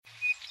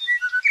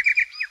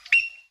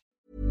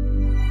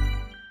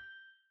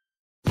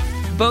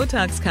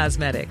Botox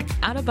Cosmetic,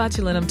 out of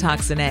botulinum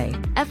toxin A,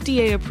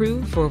 FDA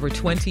approved for over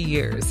 20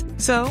 years.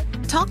 So,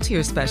 talk to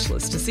your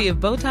specialist to see if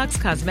Botox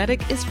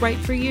Cosmetic is right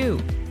for you.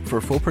 For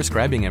full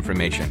prescribing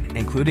information,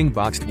 including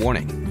boxed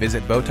warning,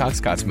 visit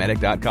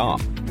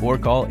BotoxCosmetic.com or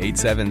call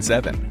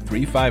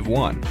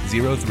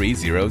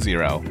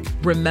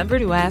 877-351-0300. Remember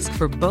to ask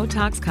for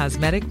Botox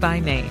Cosmetic by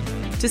name.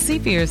 To see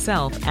for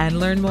yourself and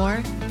learn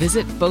more,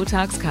 visit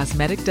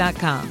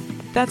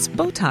BotoxCosmetic.com. That's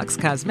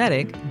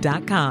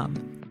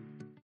BotoxCosmetic.com.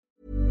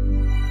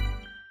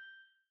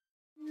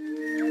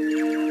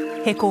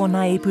 He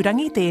kōna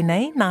ipurangi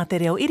tēnei nā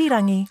te reo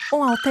irirangi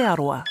o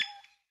Aotearoa.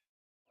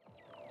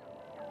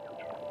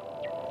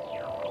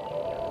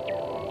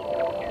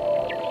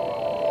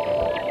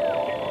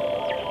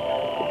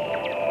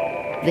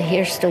 The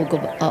hair still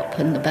goes up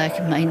on the back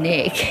of my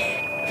neck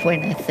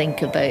when I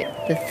think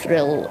about the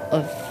thrill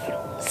of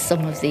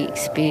some of the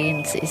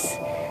experiences.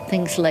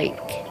 Things like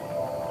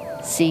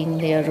seeing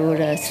the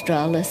Aurora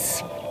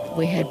Australis.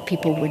 We had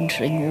people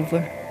wintering over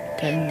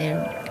down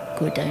there,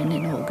 go down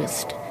in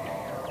August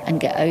and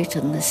get out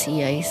on the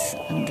sea ice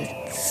and the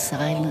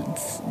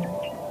silence.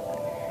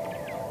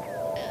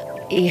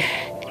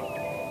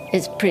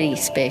 It's pretty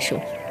special.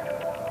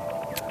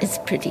 It's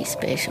pretty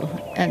special.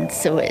 And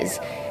so it's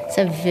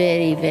a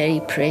very,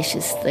 very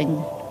precious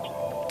thing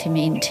to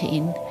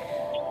maintain.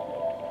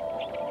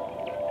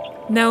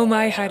 Nau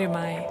mai haere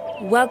mai.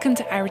 Welcome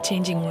to Our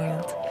Changing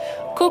World.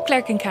 Ko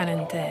Clark and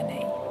Cannon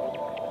tēnei.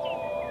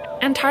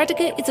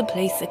 Antarctica is a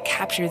place that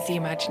captures the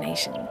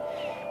imagination.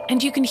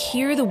 And you can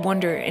hear the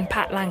wonder in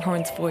Pat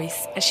Langhorne's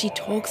voice as she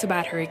talks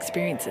about her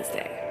experiences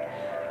there.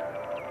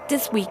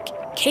 This week,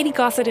 Katy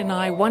Gosset and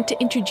I want to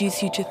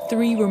introduce you to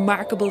 3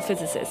 remarkable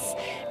physicists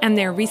and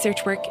their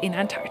research work in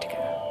Antarctica.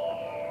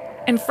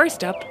 And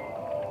first up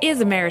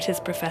is Emeritus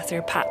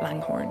Professor Pat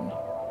Langhorne.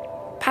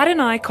 Pat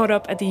and I caught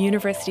up at the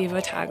University of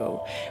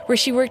Otago, where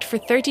she worked for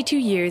 32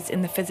 years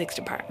in the physics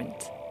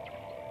department.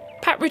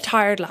 Pat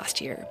retired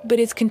last year, but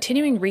is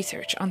continuing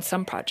research on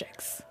some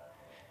projects.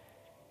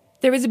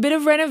 There was a bit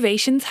of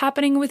renovations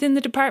happening within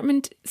the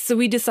department, so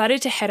we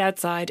decided to head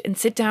outside and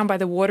sit down by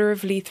the water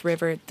of Leith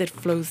River that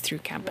flows through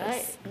campus.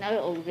 Right, now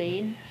it'll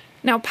rain.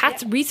 Now,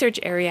 Pat's research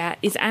area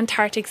is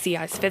Antarctic sea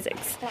ice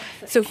physics.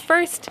 So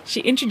first,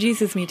 she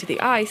introduces me to the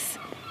ice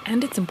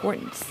and its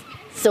importance.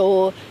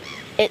 So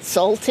it's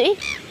salty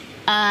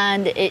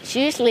and it's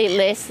usually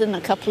less than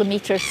a couple of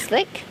metres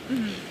thick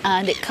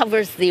and it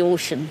covers the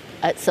ocean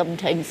at some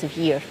times of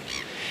year.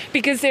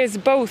 Because there's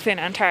both in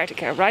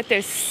Antarctica, right?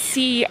 There's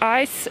sea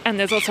ice and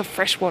there's also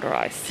freshwater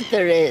ice.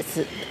 There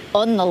is.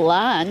 On the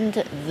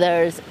land,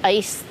 there's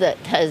ice that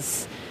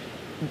has,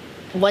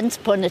 once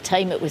upon a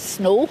time it was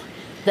snow,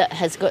 that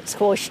has got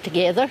squashed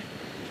together,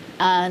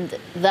 and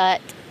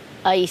that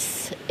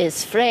ice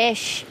is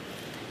fresh,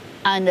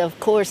 and of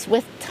course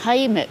with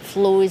time it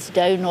flows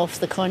down off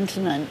the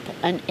continent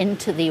and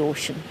into the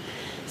ocean.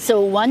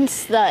 So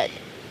once that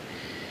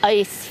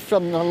ice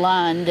from the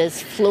land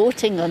is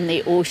floating on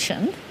the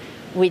ocean,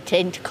 we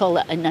tend to call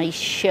it an ice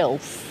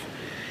shelf.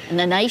 And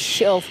an ice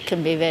shelf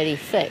can be very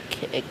thick.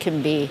 It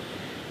can be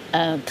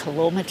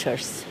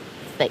kilometres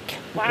thick.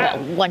 Wow.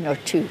 Well, 1 or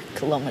 2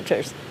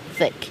 kilometres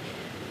thick.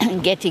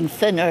 And getting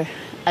thinner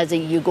as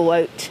you go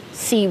out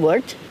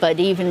seaward, but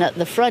even at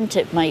the front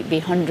it might be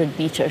 100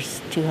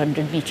 metres,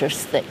 200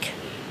 metres thick.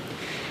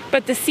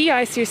 But the sea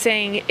ice, you're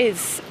saying,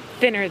 is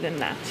thinner than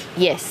that?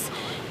 Yes,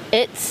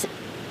 it's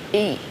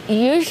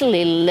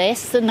usually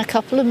less than a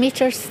couple of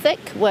metres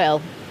thick,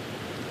 well,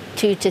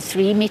 2 to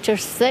 3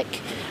 metres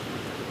thick.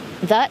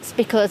 That's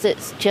because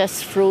it's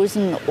just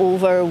frozen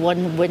over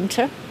one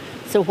winter.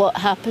 So what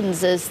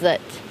happens is that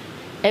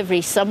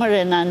every summer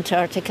in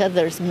Antarctica,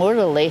 there's more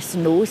or less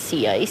no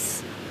sea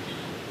ice.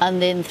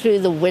 And then through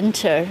the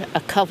winter,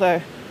 a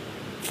cover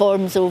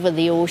forms over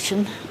the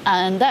ocean.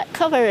 And that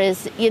cover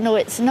is,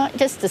 it's not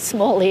just a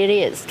small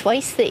area, it's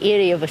twice the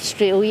area of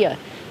Australia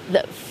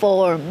that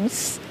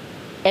forms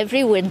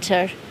every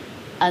winter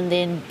and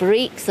then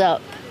breaks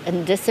up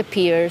and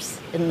disappears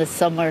in the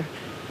summer,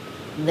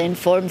 and then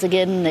forms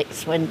again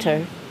next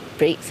winter,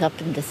 breaks up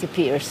and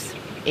disappears,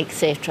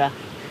 etc.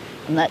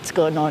 And that's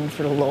gone on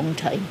for a long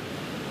time.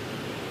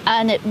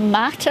 And it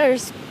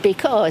matters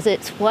because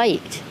it's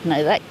white.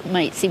 Now that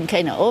might seem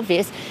kind of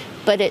obvious,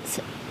 but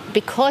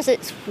because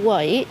it's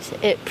white,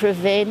 it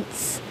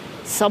prevents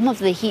some of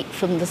the heat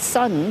from the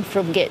sun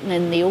from getting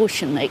in the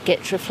ocean. It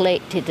gets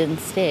reflected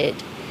instead.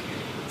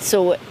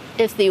 So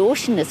if the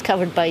ocean is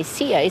covered by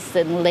sea ice,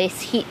 then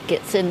less heat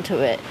gets into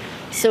it.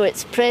 So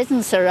its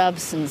presence or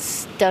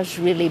absence does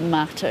really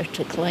matter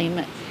to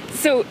climate.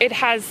 So it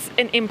has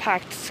an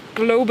impact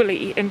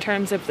globally in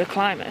terms of the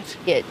climate?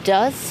 It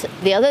does.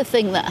 The other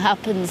thing that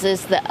happens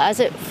is that as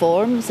it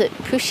forms, it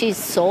pushes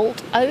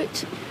salt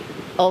out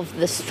of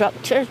the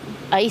structure.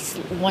 Ice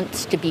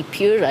wants to be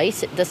pure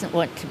ice. It doesn't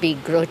want to be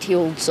grotty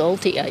old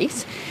salty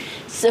ice.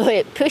 So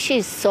it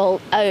pushes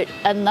salt out,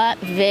 and that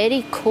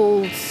very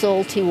cold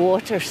salty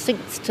water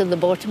sinks to the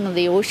bottom of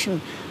the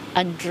ocean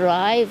and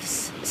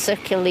drives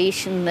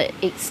circulation that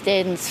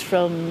extends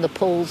from the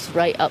poles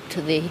right up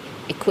to the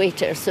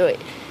equator. So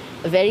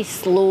a very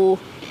slow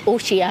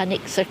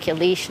oceanic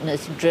circulation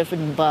is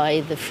driven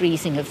by the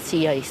freezing of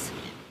sea ice.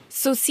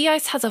 So sea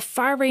ice has a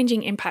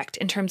far-ranging impact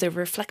in terms of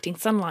reflecting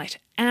sunlight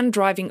and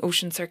driving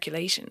ocean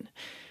circulation.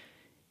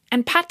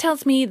 And Pat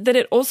tells me that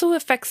it also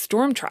affects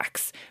storm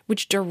tracks,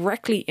 which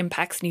directly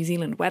impacts New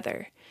Zealand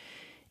weather.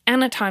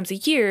 And at times a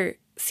year,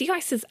 sea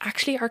ice is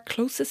actually our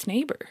closest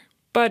neighbour.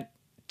 But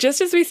just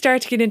as we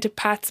start to get into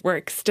Pat's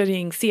work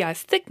studying sea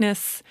ice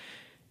thickness,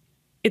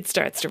 it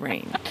starts to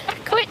rain.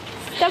 Quick,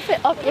 stuff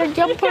it up your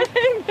jumper.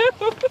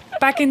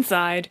 Back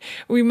inside,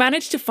 we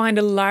managed to find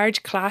a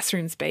large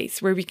classroom space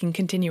where we can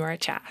continue our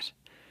chat.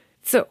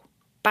 So,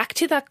 back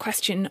to that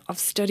question of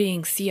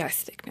studying sea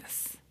ice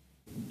thickness.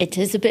 It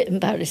is a bit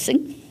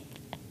embarrassing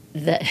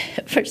that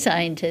for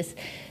scientists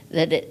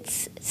that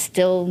it's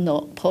still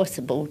not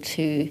possible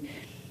to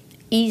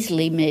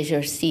easily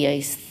measure sea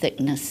ice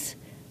thickness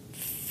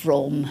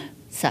from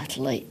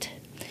satellite.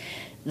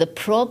 The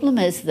problem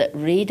is that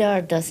radar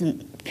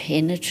doesn't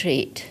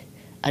penetrate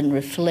and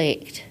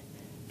reflect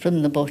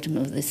from the bottom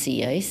of the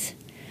sea ice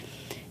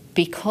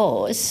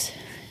because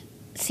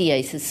sea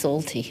ice is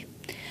salty.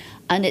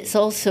 And it's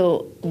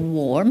also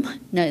warm.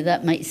 Now,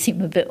 that might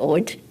seem a bit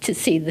odd to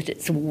say that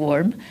it's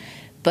warm,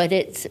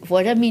 but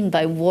what I mean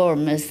by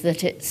warm is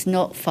that it's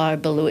not far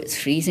below its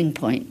freezing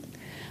point.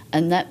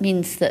 And that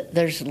means that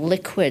there's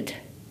liquid,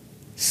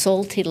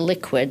 salty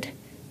liquid,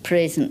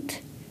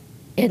 present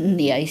in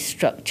the ice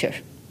structure.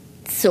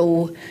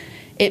 So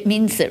it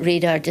means that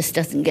radar just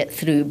doesn't get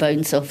through,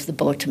 bounce off the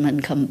bottom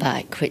and come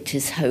back, which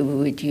is how we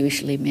would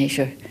usually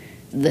measure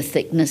the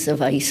thickness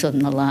of ice on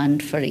the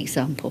land, for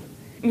example.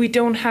 We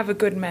don't have a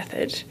good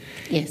method.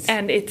 Yes.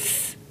 And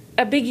it's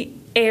a big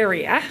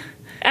area.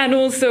 And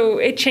also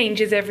it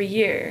changes every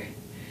year.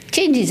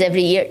 Changes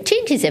every year,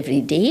 changes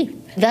every day.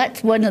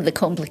 That's one of the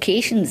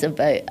complications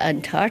about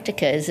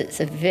Antarctica, is it's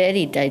a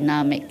very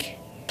dynamic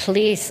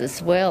place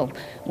as well.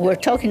 We're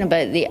talking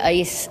about the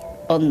ice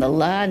on the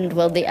land.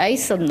 Well, the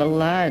ice on the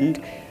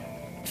land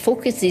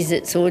focuses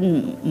its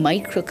own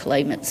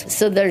microclimates.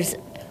 So there's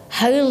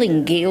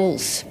howling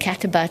gales,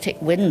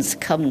 katabatic winds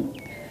come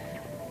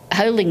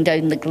howling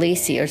down the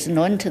glaciers and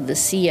onto the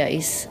sea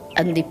ice,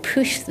 and they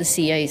push the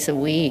sea ice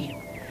away.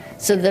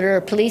 So there are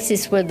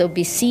places where there'll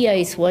be sea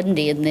ice one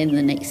day and then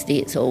the next day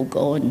it's all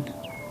gone.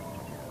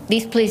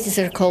 These places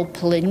are called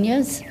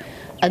polynyas,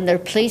 and they're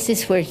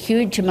places where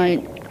huge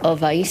amount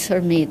of ice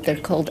are made. They're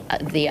called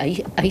the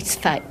ice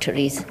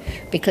factories,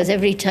 because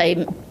every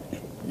time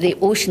the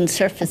ocean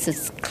surface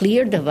is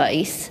cleared of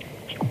ice,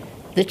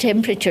 the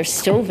temperature's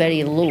still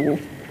very low,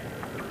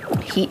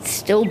 heat's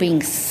still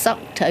being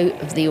sucked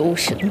out of the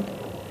ocean,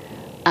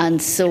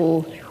 and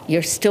so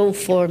you're still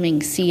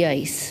forming sea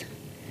ice.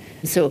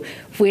 So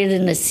where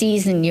in a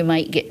season you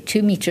might get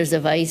 2 metres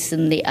of ice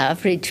in the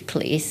average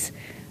place,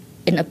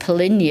 in a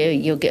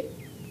polynya you'll get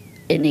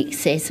in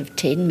excess of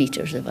 10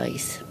 metres of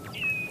ice.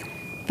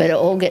 But it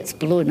all gets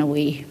blown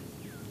away.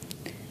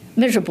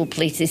 Miserable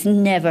places.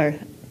 Never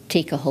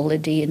take a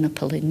holiday in a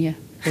polynya,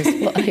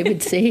 is what I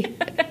would say.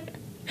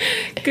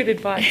 Good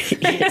advice.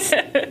 Yes.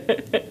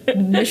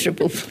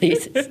 Miserable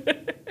places.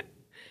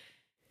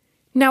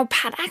 Now,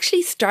 Pat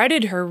actually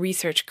started her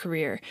research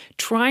career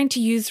trying to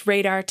use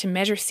radar to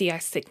measure sea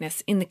ice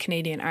thickness in the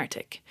Canadian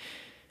Arctic.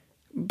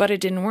 But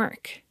it didn't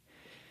work.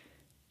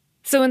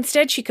 So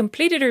instead, she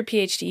completed her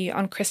PhD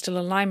on crystal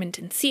alignment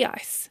in sea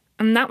ice,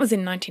 and that was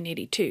in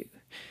 1982.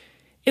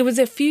 It was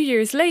a few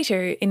years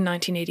later, in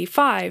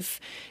 1985,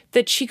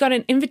 that she got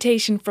an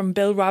invitation from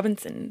Bill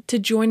Robinson to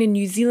join a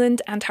New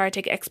Zealand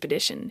Antarctic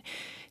expedition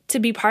to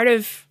be part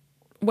of,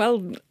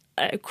 well,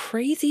 a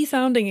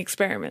crazy-sounding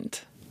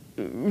experiment.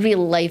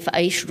 Real-life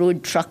ice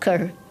road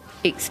trucker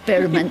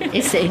experiment,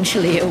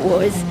 essentially it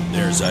was.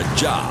 There's a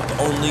job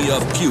only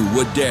a few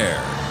would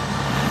dare.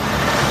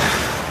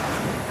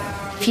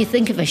 If you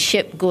think of a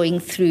ship going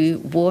through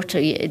water,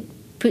 it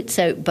puts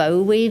out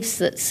bow waves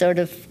that sort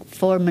of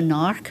form an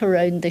arc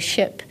around the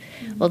ship.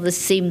 Well, the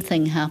same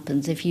thing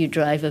happens if you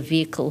drive a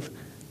vehicle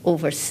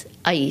over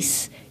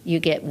ice. You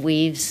get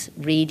waves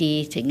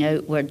radiating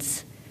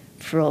outwards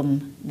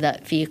from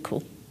that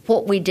vehicle.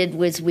 What we did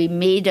was we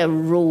made a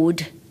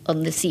road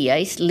on the sea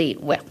ice,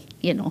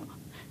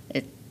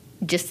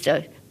 just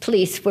a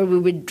place where we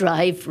would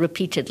drive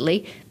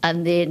repeatedly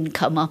and then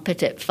come up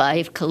it at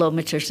 5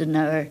 kilometres an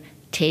hour,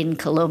 10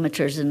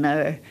 kilometres an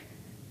hour,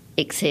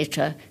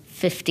 etc.,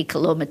 50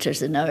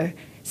 kilometres an hour,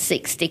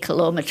 60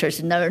 kilometres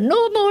an hour.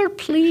 No more,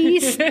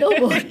 please. No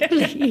more,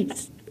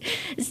 please.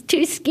 It's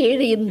too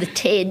scary in the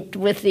tent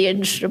with the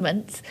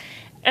instruments.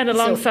 And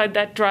alongside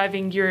that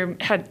driving, you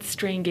had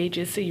strain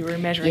gauges, so you were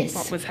measuring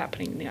what was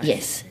happening in the ice.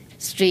 Yes.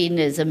 Strain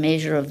is a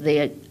measure of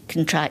the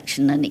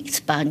contraction and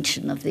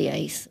expansion of the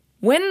ice.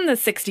 When the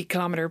 60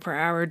 kilometre per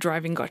hour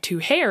driving got too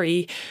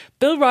hairy,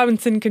 Bill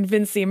Robinson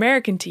convinced the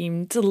American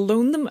team to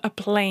loan them a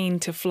plane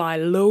to fly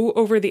low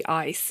over the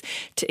ice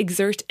to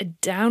exert a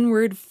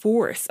downward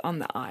force on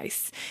the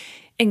ice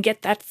and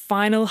get that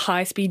final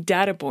high-speed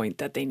data point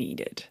that they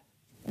needed.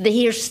 The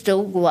hairs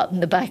still go up in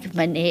the back of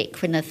my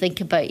neck when I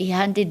think about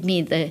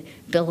it.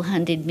 Bill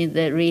handed me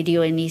the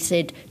radio and he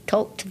said,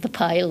 talk to the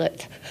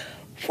pilot.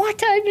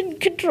 What? I'm in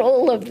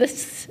control of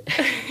this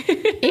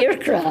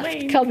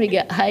aircraft coming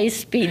at high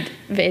speed,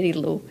 very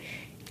low.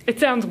 It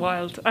sounds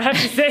wild, I have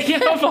to say,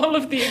 of all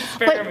of the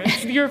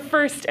experiments. Your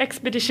first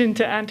expedition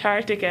to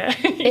Antarctica.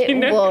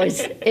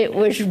 It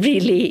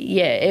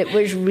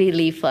was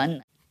really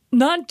fun.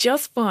 Not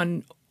just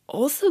fun,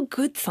 also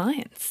good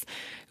science,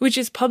 which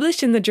is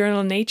published in the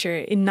journal Nature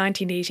in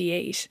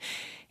 1988,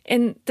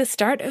 and the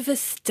start of a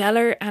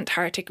stellar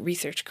Antarctic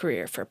research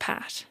career for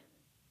Pat.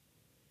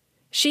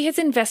 She has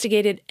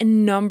investigated a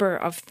number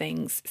of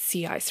things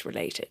sea ice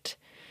related.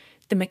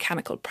 The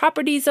mechanical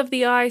properties of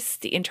the ice,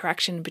 the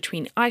interaction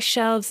between ice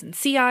shelves and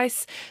sea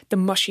ice, the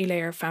mushy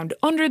layer found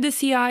under the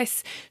sea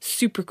ice,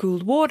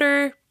 supercooled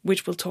water,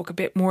 which we'll talk a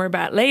bit more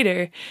about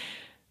later.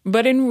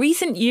 But in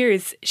recent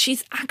years,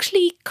 she's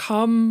actually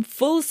come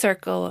full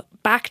circle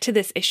back to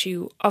this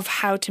issue of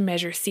how to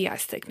measure sea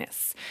ice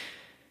thickness.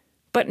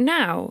 But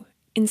now,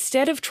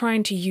 instead of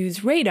trying to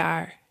use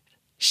radar,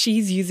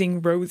 she's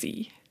using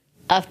Rosie.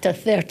 After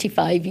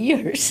 35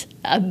 years,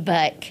 I'm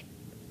back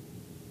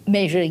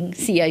measuring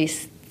sea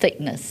ice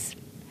thickness,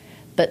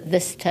 but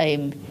this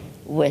time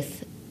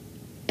with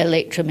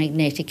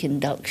electromagnetic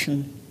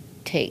induction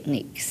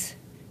techniques.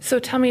 So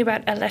tell me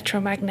about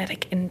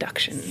electromagnetic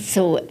induction.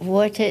 So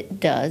what it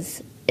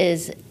does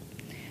is,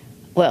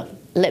 well,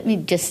 let me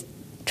just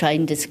try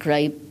and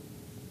describe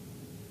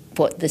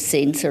what the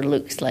sensor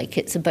looks like.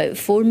 It's about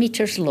 4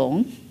 meters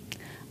long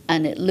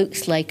and it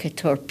looks like a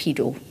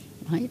torpedo,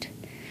 right?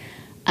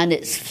 And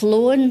it's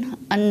flown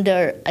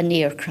under an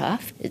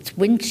aircraft. It's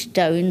winched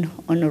down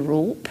on a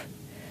rope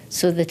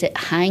so that it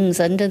hangs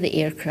under the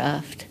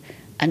aircraft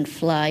and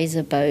flies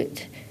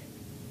about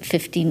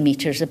 15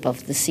 meters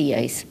above the sea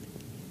ice.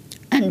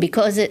 And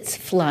because it's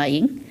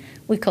flying,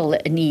 we call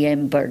it an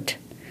EM bird.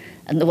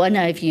 And the one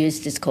I've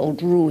used is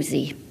called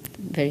Rosie,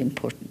 very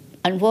important.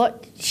 And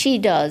what she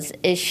does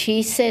is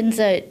she sends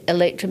out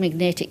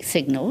electromagnetic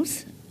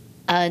signals,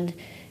 and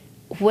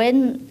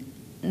when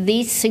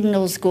these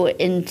signals go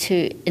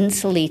into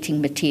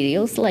insulating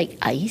materials like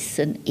ice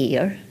and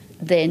air,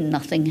 then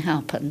nothing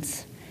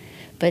happens.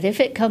 But if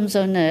it comes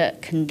on a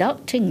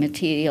conducting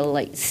material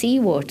like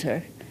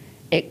seawater,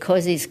 it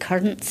causes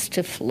currents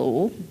to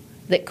flow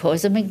that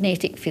cause a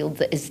magnetic field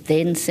that is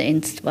then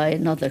sensed by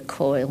another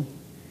coil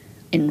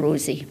in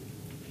Rosie.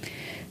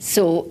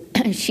 So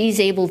she's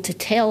able to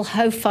tell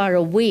how far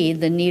away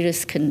the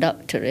nearest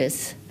conductor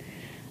is.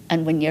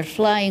 And when you're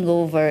flying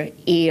over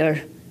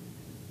air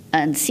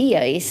and sea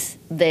ice,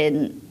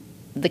 then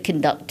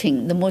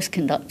the most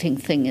conducting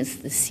thing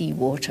is the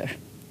seawater.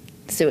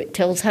 So it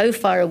tells how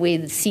far away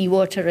the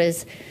seawater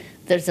is.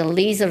 There's a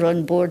laser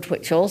on board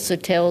which also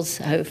tells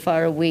how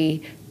far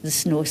away the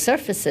snow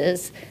surface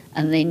is,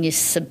 and then you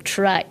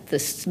subtract the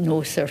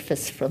snow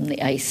surface from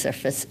the ice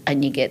surface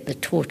and you get the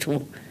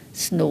total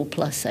snow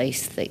plus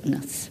ice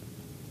thickness.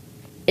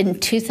 In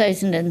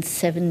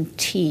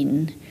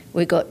 2017,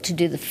 we got to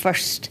do the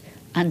first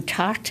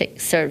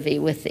Antarctic survey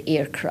with the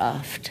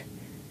aircraft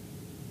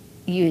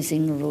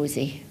using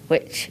Rosie,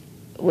 which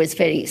was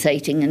very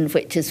exciting and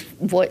which is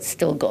what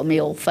still got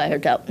me all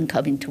fired up and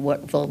coming to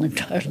work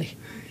voluntarily.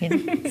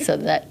 So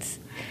that's,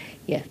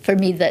 for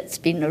me that's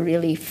been a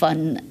really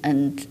fun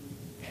and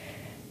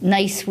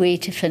nice way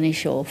to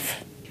finish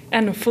off.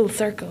 And a full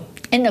circle.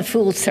 In a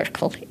full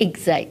circle,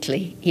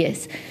 exactly,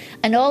 yes.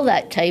 And all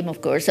that time,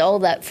 of course, all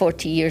that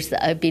 40 years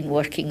that I've been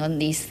working on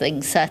these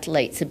things,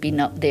 satellites have been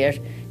up there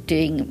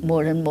doing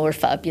more and more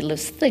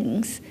fabulous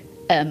things,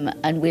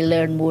 and we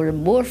learn more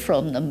and more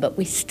from them, but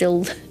we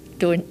still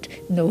don't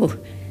know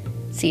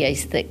sea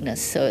ice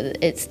thickness. So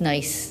it's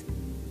nice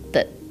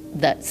that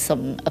that's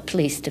a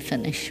place to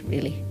finish,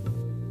 really.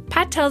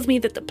 Pat tells me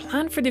that the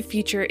plan for the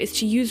future is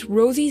to use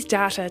Rosie's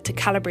data to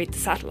calibrate the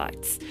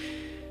satellites.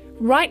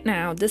 Right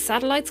now, the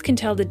satellites can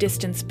tell the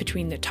distance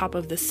between the top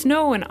of the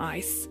snow and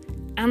ice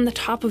and the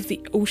top of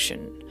the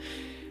ocean,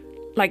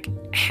 like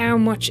how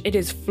much it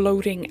is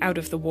floating out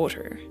of the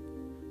water.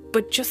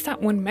 But just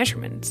that one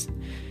measurement.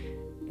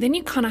 Then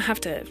you kind of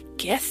have to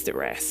guess the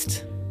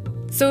rest.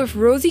 So if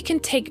Rosie can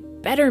take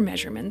better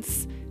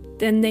measurements,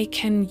 then they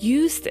can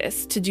use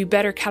this to do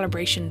better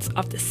calibrations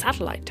of the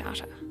satellite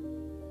data.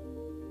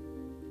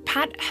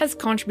 Pat has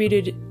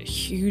contributed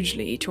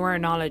hugely to our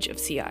knowledge of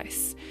sea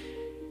ice.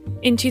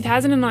 In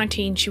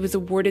 2019, she was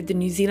awarded the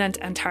New Zealand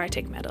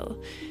Antarctic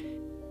Medal.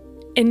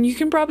 And you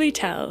can probably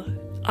tell,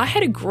 I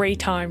had a great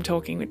time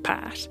talking with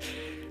Pat.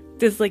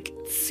 This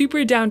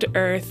super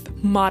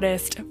down-to-earth,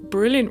 modest,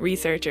 brilliant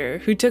researcher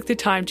who took the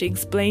time to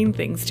explain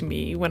things to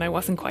me when I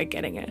wasn't quite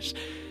getting it.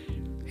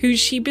 Who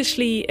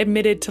sheepishly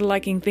admitted to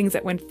liking things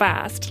that went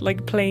fast,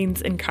 like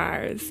planes and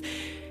cars.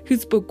 Who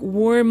spoke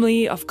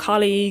warmly of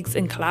colleagues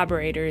and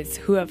collaborators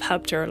who have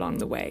helped her along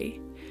the way.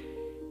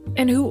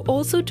 And who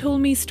also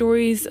told me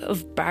stories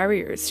of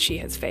barriers she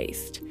has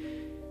faced.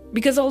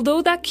 Because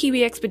although that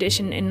Kiwi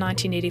expedition in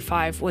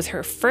 1985 was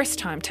her first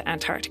time to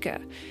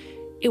Antarctica,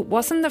 it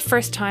wasn't the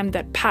first time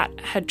that Pat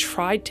had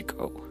tried to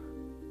go.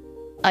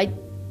 I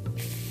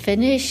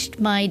finished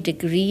my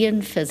degree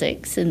in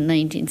physics in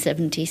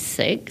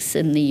 1976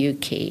 in the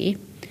UK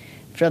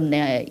from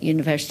the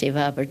University of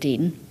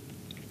Aberdeen.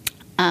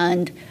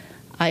 And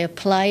I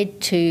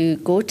applied to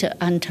go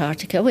to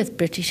Antarctica with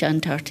British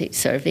Antarctic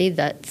Survey.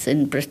 That's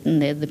in Britain.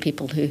 They're the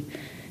people who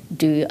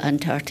do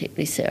Antarctic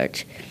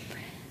research.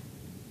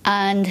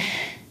 And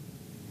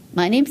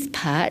my name's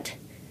Pat.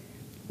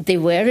 They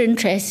were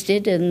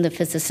interested in the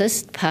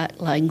physicist,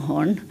 Pat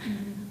Langhorne,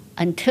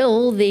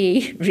 until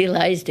they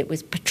realised it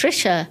was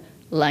Patricia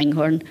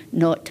Langhorne,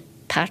 not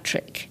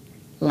Patrick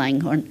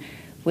Langhorne,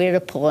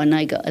 whereupon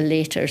I got a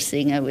letter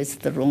saying I was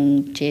the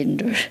wrong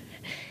gender.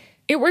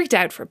 It worked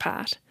out for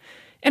Pat,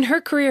 and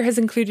her career has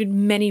included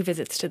many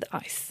visits to the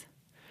ice.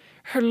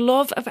 Her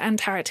love of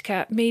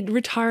Antarctica made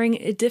retiring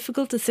a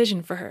difficult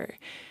decision for her,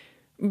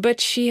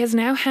 but she has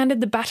now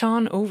handed the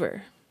baton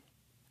over.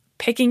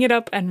 Picking it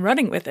up and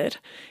running with it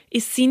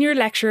is senior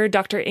lecturer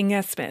Dr.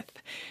 Inga Smith,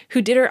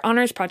 who did her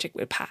honours project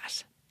with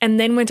Pat, and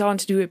then went on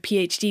to do a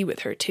PhD with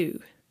her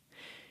too.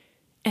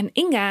 And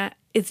Inga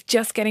is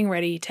just getting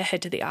ready to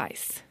head to the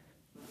ice.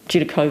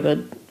 Due to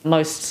COVID,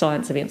 most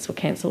science events were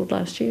cancelled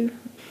last year.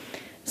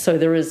 So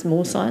there is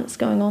more science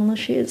going on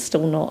this year. It's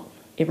still not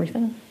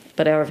everything.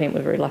 But our event,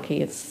 we're very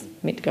lucky, it's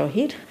meant to go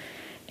ahead.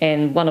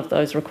 And one of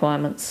those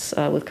requirements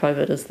with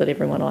COVID is that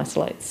everyone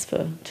isolates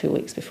for 2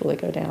 weeks before they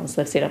go down.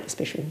 So they've set up a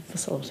special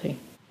facility.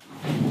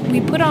 We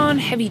put on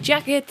heavy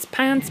jackets,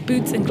 pants,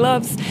 boots and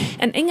gloves,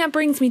 and Inga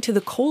brings me to the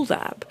cold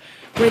lab,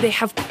 where they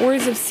have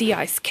cores of sea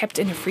ice kept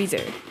in a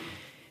freezer.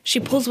 She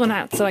pulls one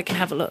out so I can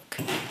have a look.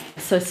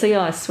 So sea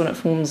ice, when it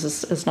forms,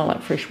 is not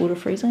like freshwater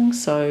freezing.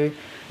 So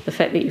the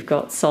fact that you've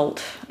got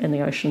salt in the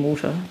ocean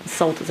water, the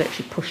salt is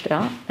actually pushed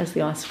out as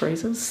the ice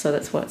freezes. So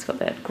that's why it's got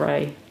that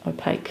grey,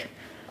 opaque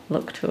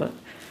look to it.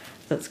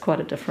 That's quite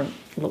a different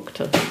look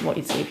to what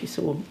you'd see if you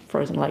saw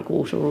frozen lake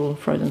water or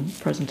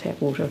frozen tap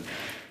water.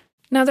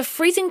 Now, the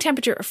freezing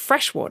temperature of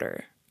fresh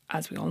water,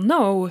 as we all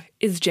know,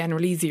 is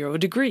generally 0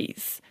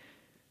 degrees.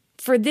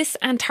 For this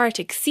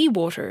Antarctic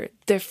seawater,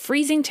 the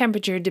freezing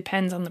temperature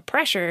depends on the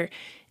pressure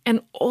and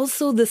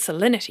also the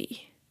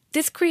salinity.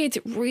 This creates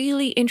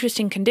really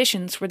interesting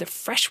conditions where the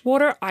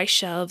freshwater ice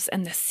shelves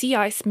and the sea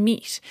ice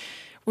meet,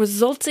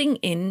 resulting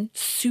in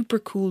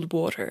supercooled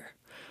water.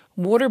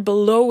 Water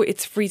below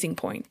its freezing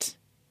point,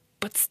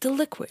 but still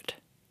liquid.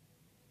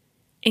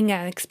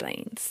 Inga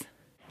explains.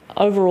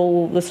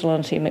 Overall, the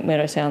salinity in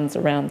McMurdo Sound's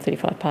around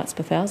 35 parts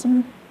per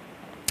thousand.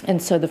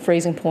 And so the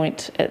freezing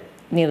point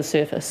near the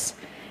surface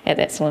at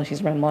that salinity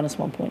is around minus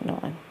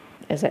 1.9.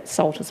 As that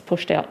salt is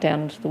pushed out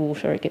down into the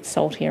water, it gets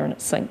saltier and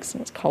it sinks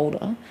and it's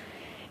colder.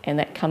 And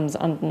that comes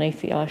underneath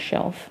the ice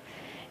shelf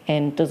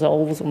and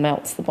dissolves or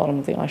melts the bottom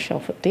of the ice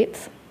shelf at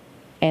depth.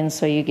 And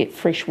so you get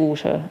fresh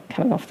water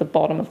coming off the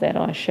bottom of that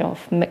ice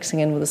shelf,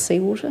 mixing in with the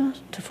seawater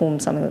to form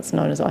something that's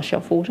known as ice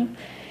shelf water.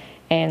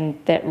 And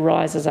that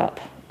rises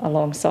up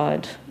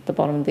alongside the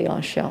bottom of the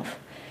ice shelf.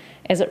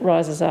 As it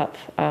rises up,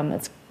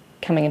 it's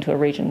coming into a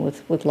region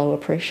with lower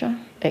pressure.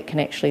 It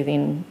can actually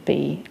then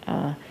be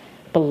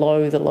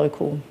below the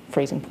local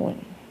freezing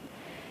point.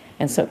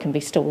 And so it can be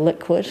still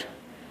liquid,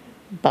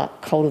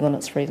 but colder than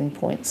its freezing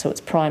point. So it's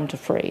primed to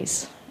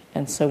freeze.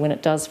 And so when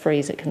it does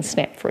freeze, it can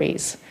snap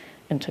freeze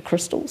into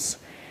crystals.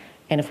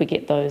 And if we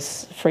get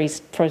those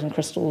frozen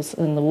crystals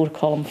in the water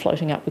column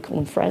floating up, we call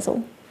them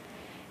frazzle.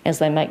 As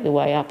they make their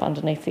way up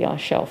underneath the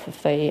ice shelf,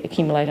 if they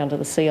accumulate under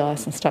the sea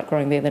ice and start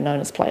growing there, they're known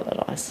as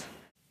platelet ice.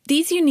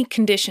 These unique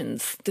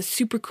conditions, the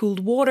supercooled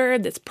water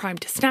that's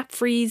primed to snap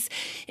freeze,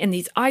 and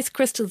these ice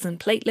crystals and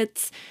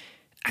platelets,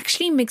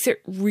 actually makes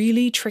it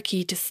really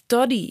tricky to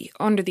study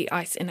under the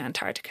ice in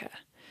Antarctica.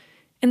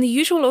 And the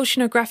usual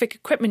oceanographic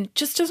equipment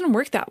just doesn't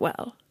work that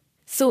well.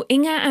 So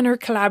Inga and her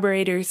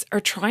collaborators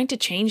are trying to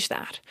change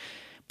that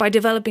by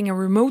developing a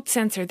remote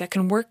sensor that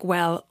can work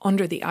well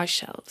under the ice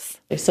shelves.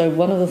 So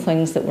one of the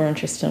things that we're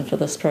interested in for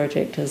this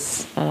project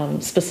is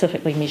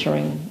specifically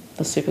measuring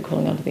the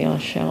supercooling under the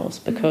ice shelves,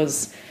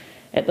 because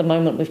at the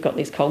moment we've got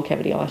these cold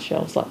cavity ice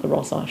shelves like the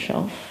Ross ice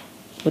shelf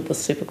with the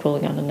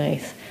supercooling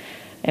underneath.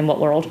 And what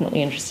we're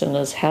ultimately interested in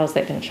is how is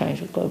that going to change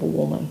with global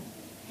warming.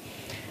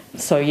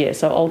 So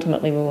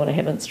ultimately we want to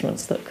have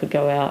instruments that could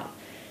go out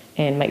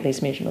and make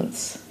these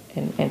measurements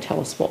and tell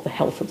us what the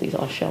health of these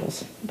ice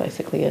shelves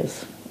basically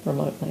is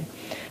remotely.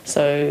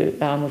 So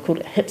we've called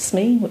it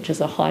HIPSME, which is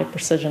a high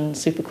precision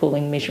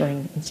supercooling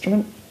measuring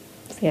instrument.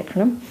 It's the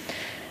acronym.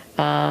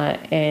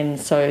 And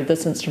so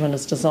this instrument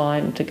is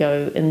designed to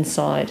go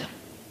inside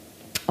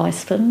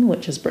IceFin,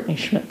 which is Brittany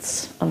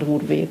Schmidt's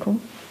underwater vehicle.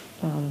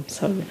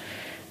 So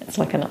it's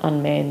like an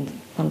unmanned,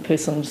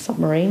 one-person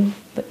submarine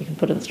that you can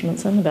put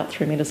instruments in, about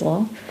 3 metres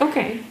long.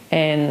 Okay.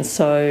 And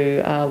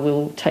so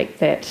we'll take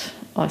that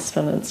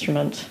IceFin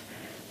instrument,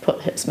 put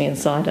HIPSME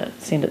inside it,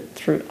 send it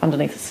through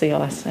underneath the sea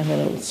ice, and then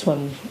it'll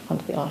swim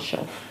under the ice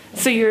shelf.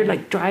 So you're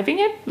like driving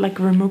it, like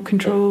remote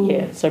control?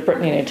 Yeah, so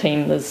Brittany and her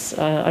team, there's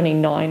only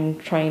 9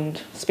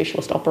 trained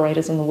specialist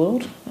operators in the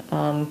world.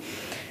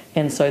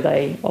 And so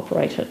they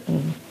operate it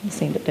and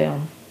send it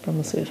down. from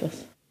the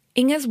surface.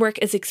 Inga's work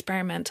is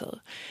experimental,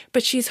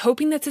 but she's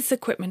hoping that this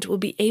equipment will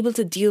be able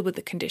to deal with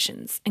the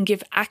conditions and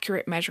give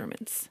accurate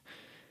measurements.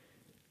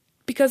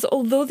 Because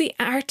although the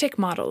Arctic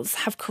models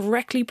have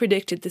correctly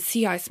predicted the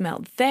sea ice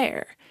melt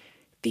there,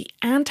 the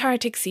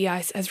Antarctic sea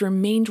ice has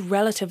remained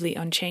relatively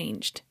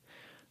unchanged.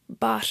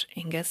 But,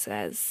 Inga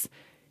says,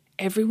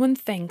 everyone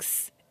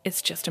thinks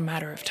it's just a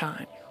matter of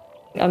time.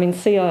 I mean,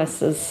 sea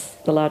ice is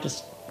the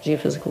largest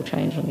geophysical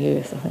change on the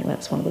Earth. I think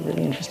that's one of the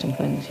really interesting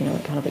things. You know,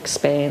 it kind of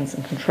expands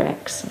and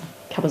contracts, and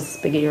covers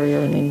this big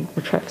area and then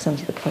retracts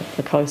into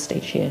the coast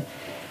each year.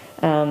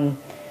 And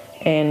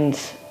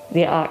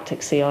the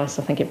Arctic sea ice,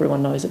 I think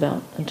everyone knows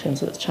about in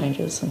terms of its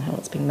changes and how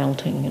it's been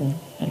melting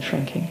and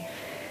shrinking.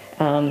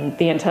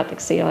 The Antarctic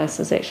sea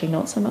ice is actually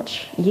not so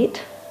much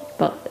yet,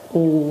 but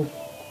all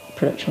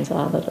predictions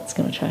are that it's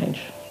going to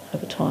change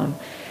over time.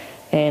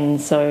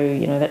 And so,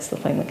 you know, that's the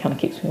thing that kind of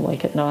keeps me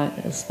awake at night,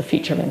 is the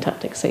future of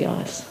Antarctic sea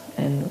ice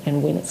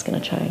and when it's going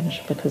to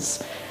change,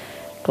 because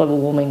global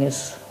warming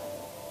is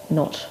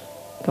not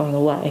going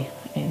away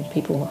and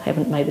people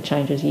haven't made the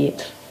changes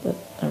yet that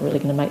are really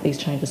going to make these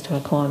changes to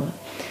our climate.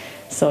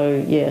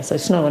 So, yeah, so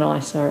snow and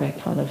ice are our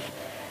kind of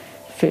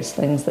first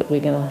things that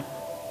we're going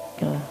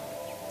to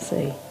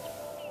see.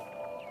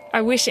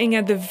 I wish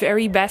Inga the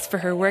very best for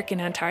her work in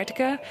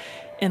Antarctica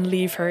and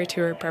leave her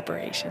to her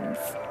preparations.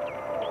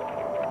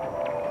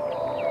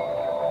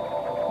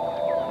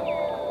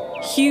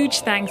 Huge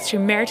thanks to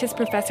Emeritus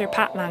Professor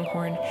Pat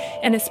Langhorne,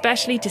 and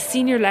especially to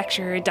Senior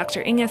Lecturer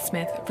Dr. Inga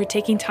Smith for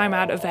taking time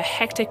out of a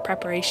hectic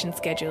preparation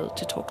schedule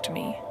to talk to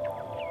me.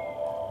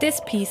 This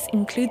piece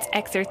includes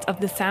excerpts of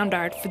the sound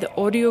art for the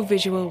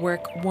audiovisual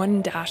work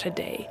One Data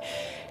Day,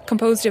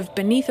 composed of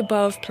Beneath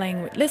Above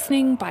Playing with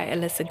Listening by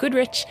Alyssa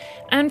Goodrich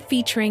and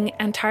featuring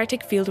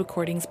Antarctic field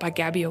recordings by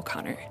Gabby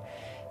O'Connor.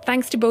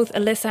 Thanks to both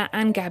Alyssa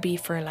and Gabby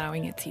for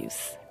allowing its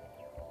use.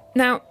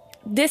 Now,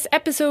 this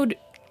episode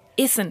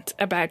isn't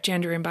about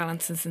gender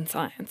imbalances in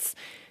science,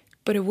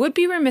 but it would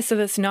be remiss of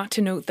us not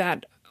to note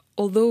that,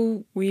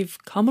 although we've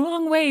come a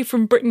long way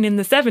from Britain in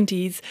the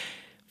 70s,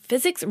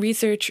 physics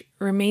research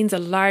remains a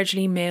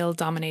largely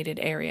male-dominated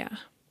area.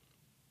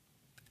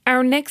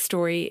 Our next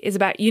story is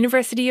about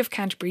University of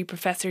Canterbury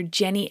professor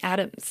Jenny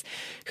Adams,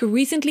 who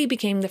recently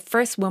became the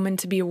first woman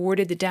to be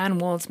awarded the Dan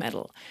Walls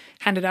Medal,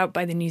 handed out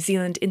by the New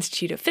Zealand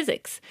Institute of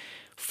Physics,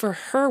 for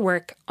her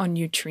work on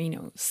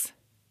neutrinos.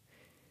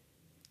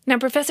 Now,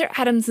 Professor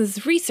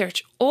Adams's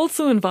research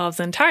also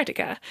involves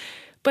Antarctica,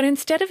 but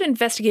instead of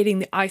investigating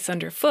the ice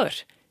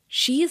underfoot,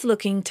 she is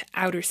looking to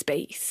outer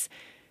space,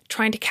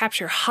 trying to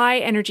capture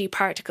high-energy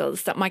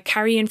particles that might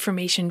carry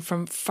information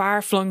from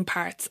far-flung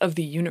parts of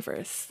the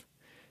universe.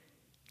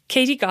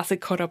 Katy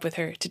Gosset caught up with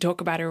her to talk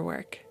about her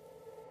work.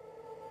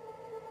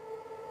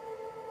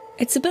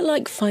 It's a bit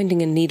like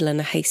finding a needle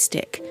in a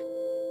haystack.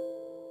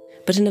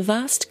 But in a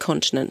vast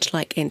continent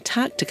like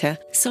Antarctica,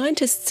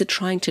 scientists are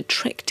trying to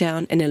track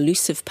down an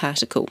elusive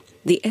particle,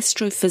 the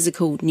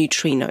astrophysical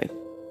neutrino.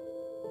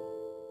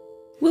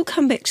 We'll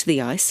come back to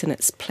the ice and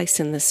its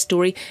place in this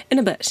story in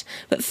a bit,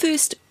 but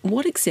first,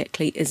 what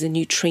exactly is a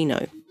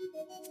neutrino?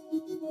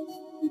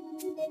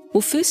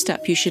 Well, first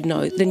up, you should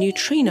know the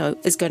neutrino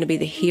is going to be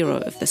the hero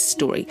of this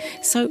story,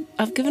 so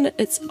I've given it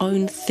its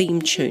own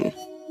theme tune.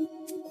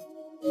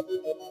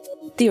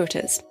 There it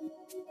is.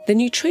 The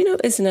neutrino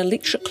is an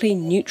electrically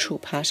neutral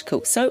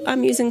particle, so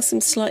I'm using some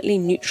slightly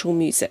neutral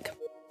music.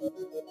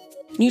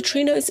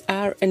 Neutrinos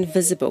are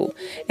invisible,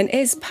 and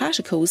as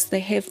particles, they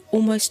have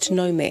almost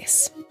no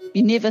mass.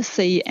 You never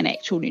see an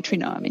actual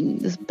neutrino. I mean,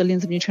 there's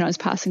billions of neutrinos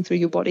passing through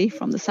your body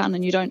from the sun,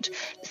 and you don't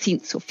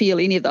sense or feel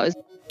any of those.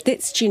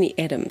 That's Jenny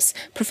Adams,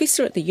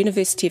 professor at the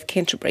University of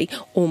Canterbury,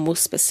 or more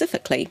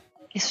specifically,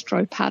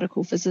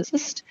 astroparticle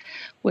physicist,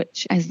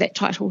 which, as that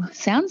title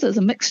sounds, is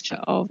a mixture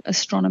of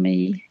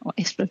astronomy or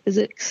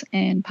astrophysics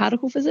and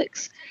particle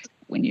physics.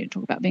 When you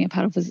talk about being a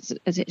particle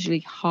physicist, it's actually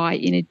high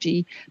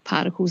energy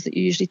particles that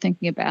you're usually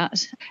thinking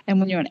about.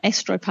 And when you're an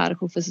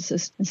astroparticle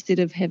physicist, instead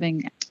of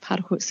having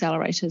particle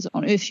accelerators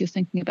on Earth, you're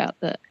thinking about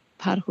the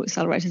particle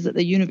accelerators that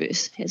the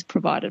universe has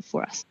provided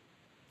for us.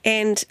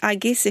 And I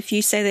guess if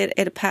you say that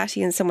at a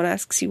party and someone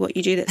asks you what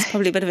you do, that's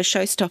probably a bit of a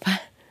showstopper.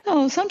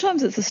 Oh,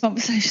 sometimes it's a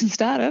conversation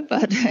starter,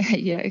 but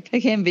yeah,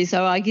 it can be.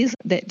 So I guess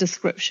that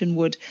description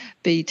would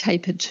be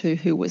tapered to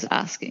who was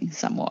asking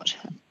somewhat.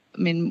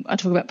 I mean, I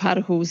talk about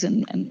particles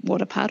and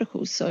what are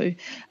particles. So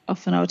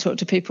often I would talk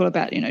to people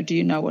about, do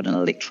you know what an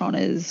electron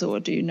is, or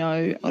do you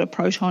know what a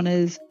proton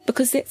is?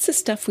 Because that's the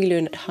stuff we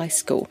learn at high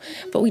school,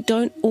 but we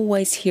don't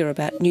always hear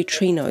about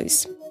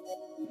neutrinos.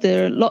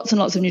 There are lots and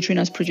lots of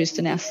neutrinos produced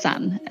in our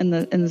sun in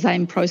the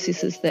same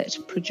processes that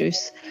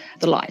produce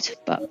the light.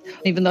 But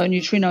even though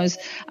neutrinos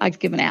are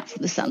given out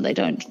from the sun, they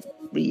don't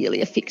really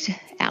affect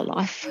our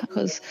life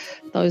because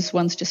those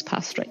ones just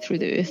pass straight through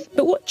the Earth.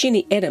 But what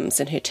Jenny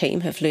Adams and her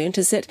team have learned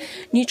is that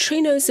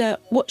neutrinos are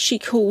what she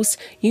calls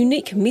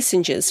unique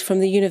messengers from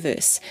the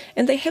universe,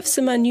 and they have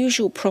some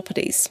unusual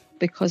properties.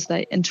 Because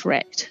they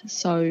interact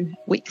so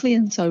weakly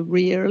and so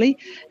rarely,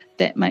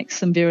 that makes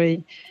them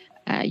very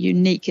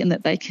unique in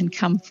that they can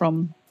come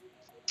from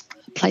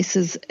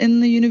places in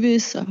the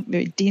universe, so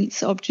very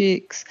dense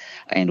objects,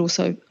 and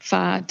also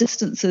far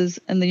distances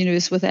in the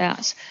universe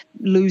without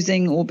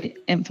losing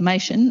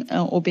information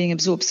or being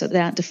absorbed, so they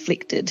aren't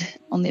deflected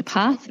on their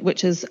path,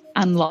 which is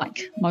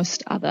unlike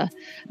most other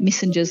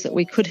messengers that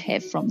we could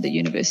have from the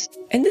universe.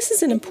 And this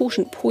is an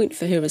important point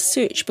for her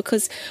research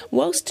because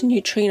whilst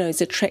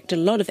neutrinos attract a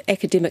lot of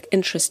academic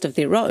interest of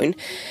their own,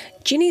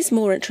 Jenny's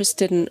more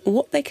interested in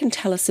what they can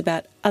tell us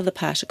about other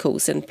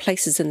particles and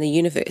places in the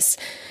universe.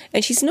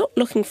 And she's not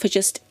looking for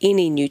just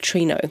any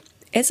neutrino.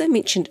 As I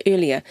mentioned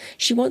earlier,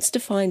 she wants to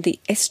find the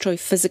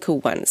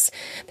astrophysical ones.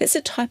 That's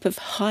a type of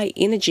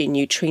high-energy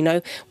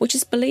neutrino which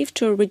is believed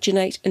to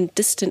originate in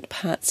distant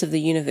parts of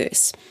the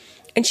universe.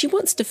 And she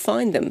wants to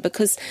find them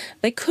because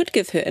they could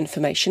give her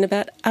information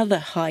about other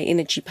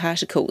high-energy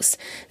particles.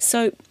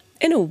 So,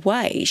 in a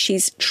way,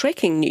 she's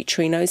tracking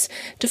neutrinos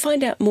to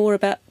find out more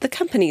about the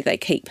company they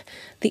keep,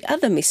 the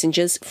other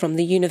messengers from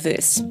the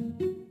universe.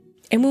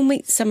 And we'll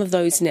meet some of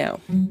those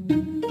now.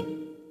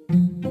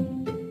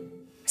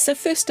 So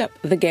first up,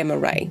 the gamma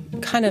ray,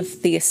 kind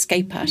of the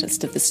escape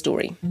artist of the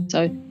story.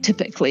 So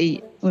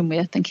typically when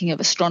we're thinking of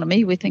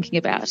astronomy, we're thinking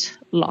about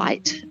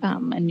light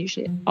and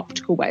usually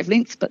optical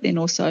wavelengths, but then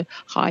also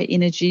high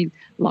energy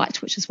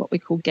light, which is what we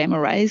call gamma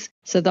rays.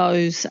 So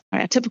those are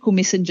our typical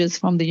messengers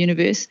from the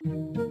universe.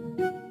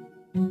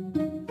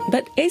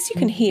 But as you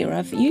can hear,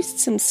 I've used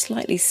some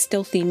slightly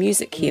stealthy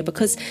music here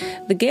because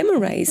the gamma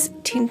rays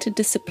tend to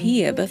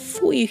disappear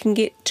before you can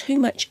get too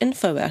much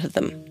info out of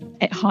them.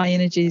 At high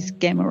energies,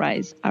 gamma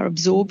rays are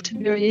absorbed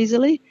very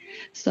easily.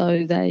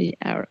 So they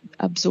are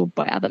absorbed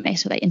by other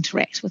matter. They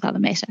interact with other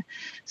matter.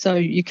 So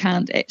you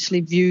can't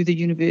actually view the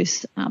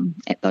universe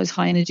at those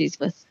high energies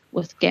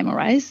with gamma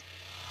rays.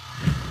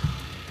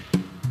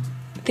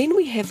 Then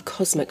we have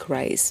cosmic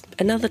rays,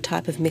 another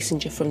type of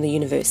messenger from the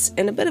universe,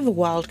 and a bit of a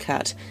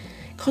wildcard.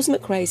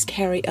 Cosmic rays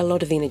carry a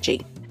lot of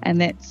energy.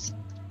 And that's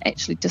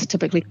actually just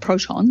typically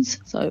protons,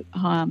 so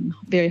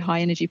very high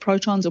energy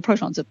protons or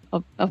protons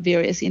of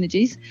various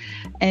energies.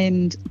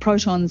 And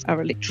protons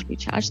are electrically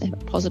charged, they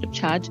have a positive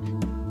charge.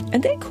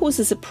 And that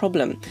causes a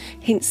problem,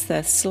 hence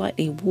the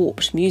slightly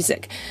warped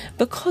music.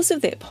 Because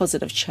of that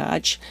positive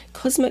charge,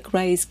 cosmic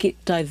rays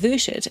get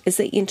diverted as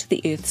they enter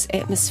the Earth's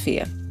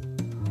atmosphere.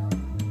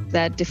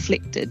 They're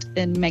deflected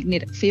in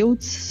magnetic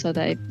fields, so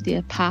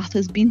their path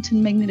is bent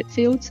in magnetic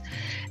fields.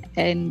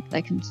 And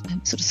they can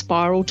sort of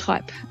spiral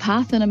type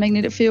path in a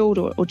magnetic field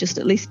or just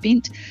at least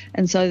bent.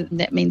 And so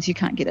that means you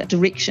can't get a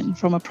direction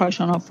from a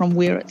proton or from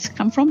where it's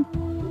come from.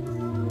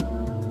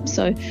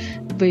 So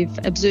we've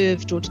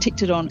observed or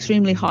detected on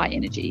extremely high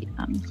energy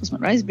cosmic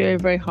rays, very,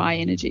 very high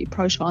energy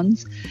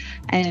protons,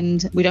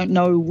 and we don't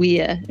know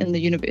where in the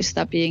universe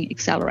they're being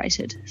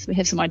accelerated. So we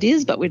have some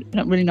ideas, but we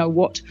don't really know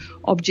what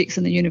objects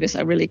in the universe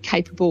are really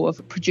capable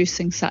of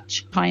producing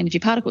such high energy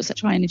particles,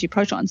 such high energy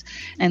protons.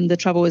 And the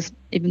trouble is,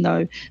 even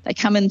though they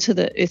come into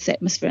the Earth's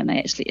atmosphere and they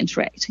actually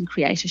interact and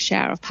create a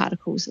shower of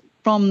particles,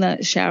 from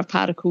the shower of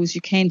particles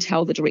you can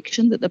tell the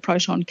direction that the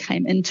proton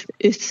came into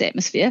Earth's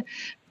atmosphere,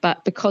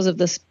 but because of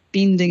this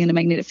bending in a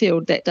magnetic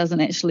field, that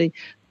doesn't actually,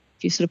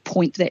 if you sort of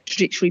point that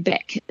trajectory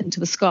back into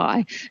the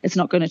sky, it's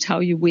not going to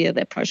tell you where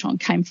that proton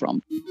came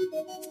from.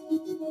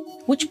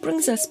 Which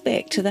brings us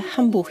back to the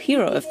humble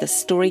hero of this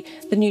story,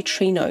 the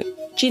neutrino.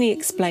 Jenny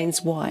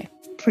explains why.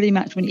 Pretty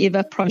much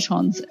whenever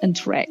protons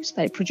interact,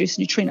 they produce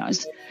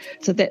neutrinos.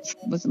 So that's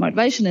what the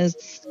motivation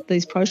is.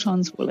 These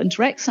protons will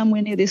interact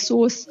somewhere near their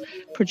source,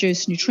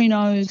 produce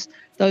neutrinos.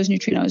 Those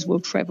neutrinos will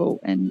travel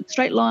in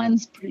straight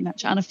lines, pretty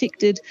much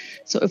unaffected.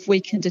 So if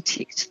we can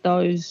detect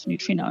those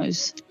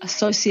neutrinos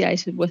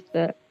associated with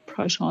the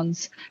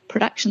proton's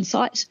production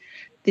site,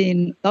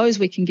 then those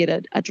we can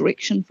get a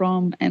direction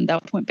from, and they'll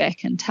point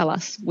back and tell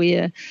us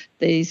where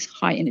these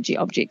high energy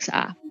objects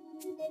are.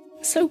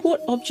 So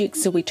what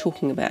objects are we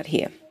talking about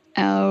here?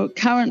 Our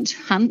current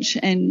hunch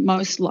and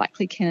most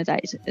likely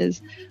candidate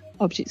is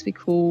objects we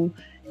call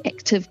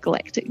active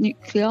galactic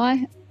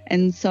nuclei.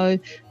 And so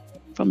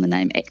from the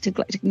name active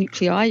galactic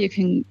nuclei, you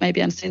can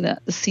maybe understand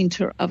the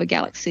centre of a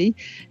galaxy.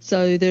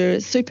 So there are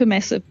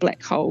supermassive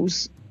black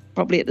holes,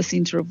 probably at the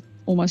centre of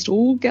almost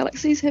all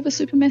galaxies have a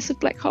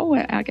supermassive black hole.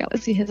 Our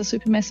galaxy has a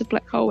supermassive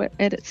black hole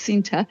at its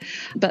centre,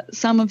 but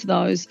some of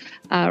those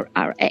are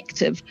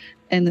active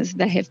and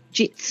they have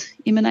jets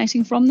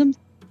emanating from them.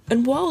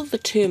 And while the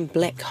term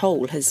black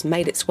hole has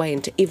made its way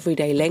into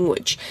everyday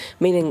language,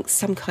 meaning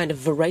some kind of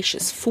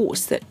voracious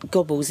force that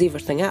gobbles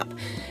everything up,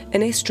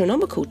 in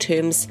astronomical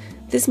terms,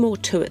 there's more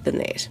to it than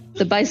that.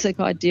 The basic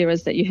idea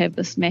is that you have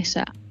this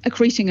matter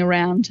accreting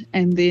around,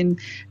 and then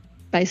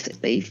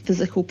basically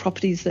physical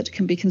properties that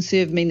can be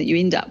conserved mean that you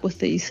end up with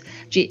these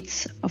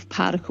jets of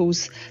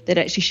particles that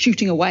are actually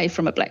shooting away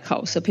from a black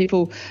hole. So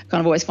people kind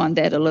of always find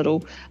that a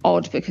little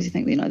odd because you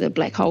think, the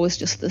black hole is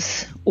just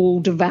this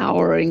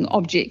all-devouring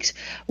object,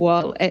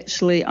 while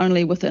actually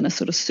only within a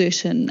sort of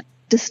certain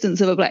distance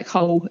of a black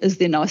hole is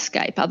there no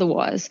escape.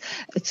 Otherwise,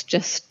 it's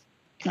just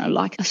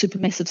like a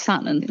supermassive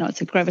sun, and it's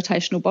a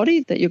gravitational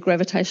body that you're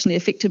gravitationally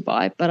affected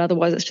by, but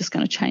otherwise it's just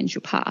going to change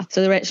your path.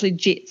 So there are actually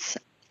jets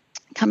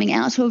coming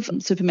out of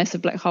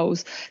supermassive black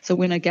holes. So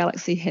when a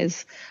galaxy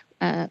has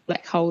a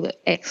black hole that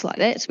acts like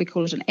that, we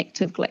call it an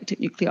active galactic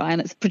nuclei,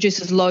 and it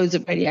produces loads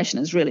of radiation.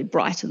 It's really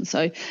bright, and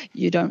so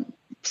you don't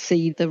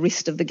see the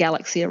rest of the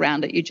galaxy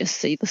around it. You just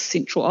see the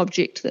central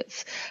object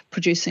that's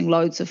producing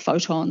loads of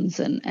photons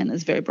and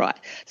is very bright.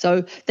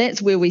 So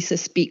that's where we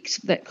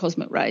suspect that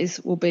cosmic rays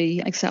will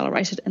be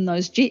accelerated in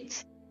those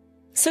jets.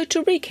 So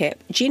to recap,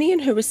 Jenny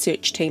and her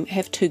research team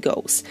have two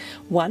goals.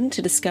 One,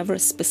 to discover a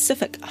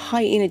specific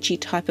high-energy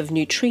type of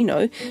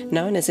neutrino,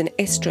 known as an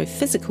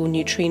astrophysical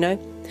neutrino,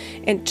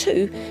 and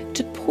two,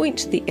 to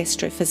point the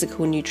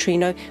astrophysical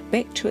neutrino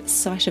back to its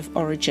site of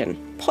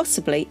origin,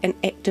 possibly an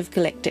active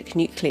galactic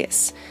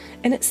nucleus.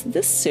 And it's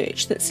this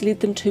search that's led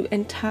them to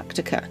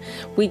Antarctica,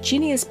 where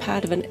Jenny is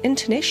part of an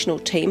international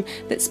team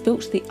that's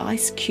built the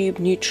Ice Cube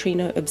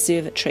Neutrino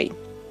Observatory.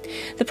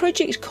 The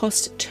project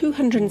cost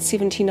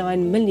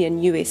 $279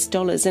 million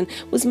and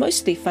was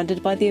mostly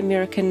funded by the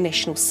American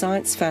National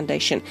Science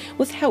Foundation,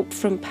 with help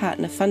from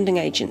partner funding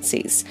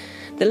agencies.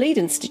 The lead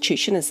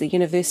institution is the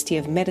University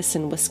of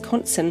Madison,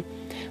 Wisconsin,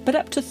 but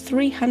up to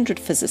 300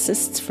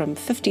 physicists from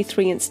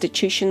 53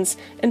 institutions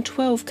in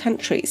 12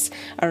 countries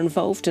are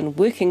involved in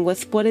working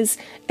with what is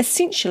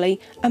essentially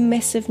a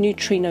massive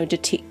neutrino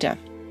detector.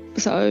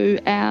 So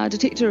our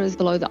detector is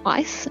below the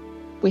ice.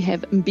 We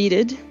have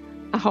embedded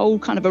a whole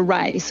kind of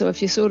array. So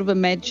if you sort of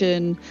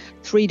imagine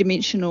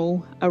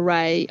three-dimensional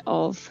array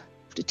of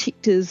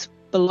detectors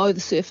below the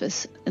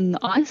surface in the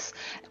ice,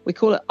 we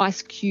call it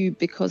ice cube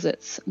because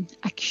it's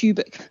a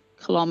cubic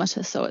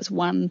kilometre, so it's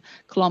 1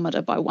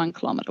 kilometre by 1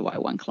 kilometre by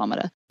 1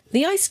 kilometre.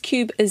 The ice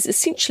cube is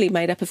essentially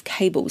made up of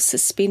cables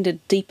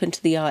suspended deep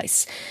into the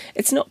ice.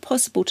 It's not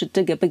possible to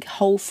dig a big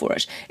hole for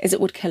it, as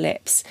it would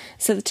collapse,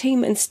 so the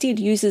team instead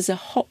uses a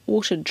hot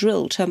water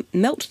drill to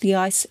melt the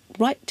ice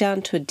right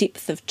down to a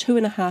depth of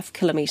 2.5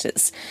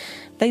 kilometres.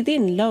 They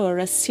then lower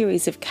a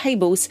series of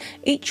cables,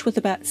 each with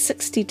about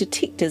 60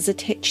 detectors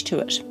attached to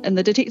it. And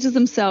the detectors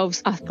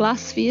themselves are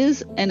glass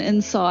spheres, and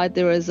inside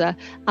there is a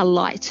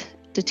light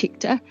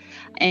detector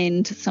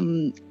and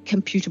some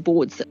computer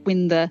boards that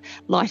when the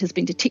light has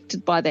been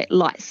detected by that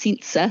light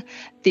sensor,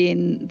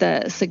 then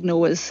the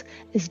signal is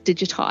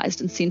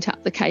digitised and sent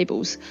up the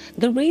cables.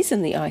 The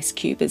reason the ice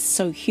cube is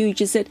so huge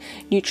is that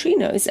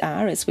neutrinos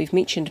are, as we've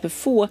mentioned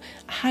before,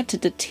 hard to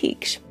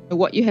detect.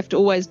 What you have to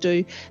always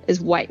do is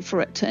wait for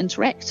it to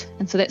interact,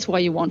 and so that's why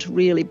you want a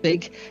really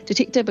big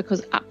detector, because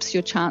it ups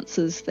your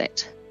chances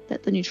that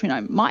the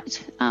neutrino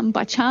might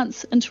by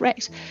chance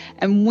interact,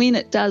 and when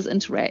it does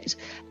interact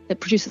it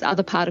produces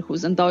other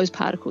particles, and those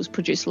particles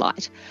produce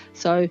light.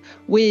 So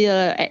we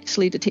are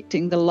actually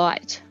detecting the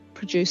light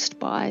produced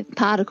by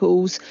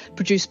particles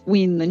produced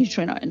when the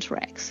neutrino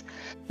interacts.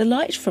 The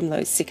light from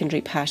those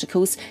secondary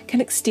particles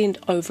can extend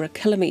over 1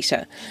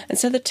 kilometre, and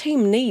so the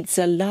team needs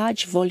a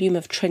large volume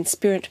of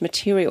transparent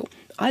material,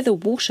 either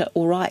water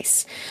or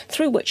ice,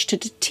 through which to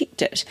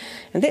detect it,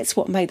 and that's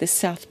what made the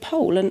South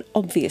Pole an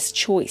obvious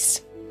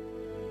choice.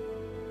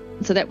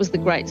 So that was the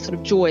great sort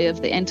of joy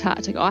of the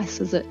Antarctic ice,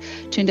 is it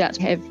turned out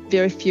to have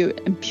very few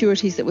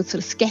impurities that would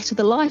sort of scatter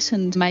the light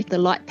and make the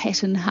light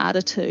pattern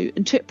harder to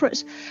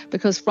interpret,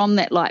 because from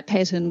that light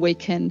pattern we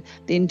can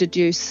then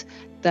deduce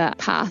the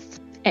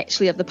path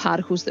actually of the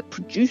particles that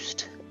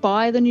produced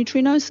by the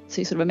neutrinos.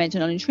 So you sort of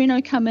imagine a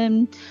neutrino come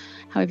in,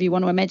 however you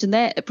want to imagine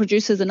that, it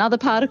produces another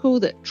particle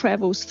that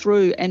travels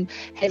through and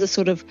has a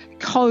sort of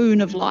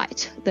cone of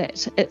light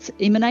that it's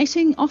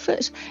emanating off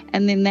it,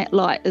 and then that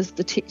light is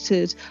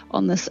detected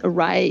on this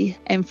array,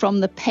 and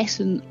from the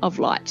pattern of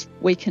light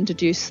we can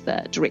deduce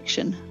the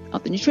direction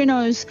of the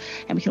neutrinos,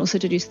 and we can also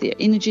deduce their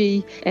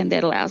energy, and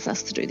that allows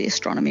us to do the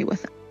astronomy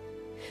with it.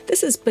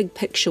 This is big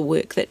picture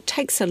work that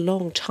takes a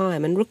long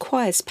time and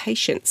requires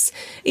patience.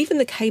 Even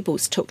the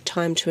cables took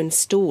time to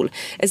install,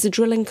 as the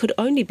drilling could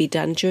only be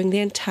done during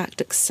the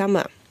Antarctic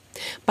summer.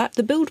 But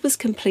the build was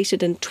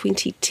completed in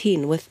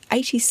 2010 with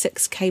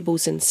 86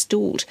 cables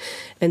installed,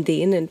 and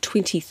then in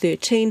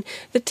 2013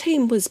 the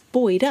team was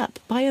buoyed up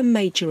by a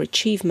major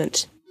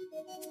achievement.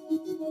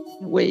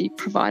 We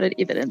provided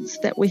evidence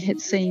that we had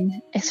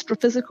seen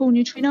astrophysical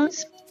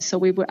neutrinos, so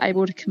we were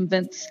able to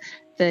convince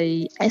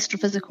the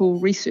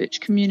astrophysical research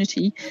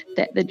community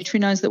that the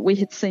neutrinos that we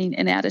had seen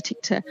in our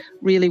detector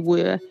really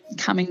were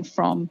coming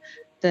from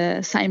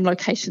the same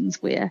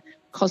locations where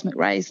cosmic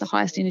rays, the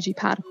highest energy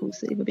particles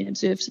that ever been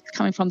observed,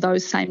 coming from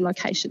those same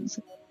locations.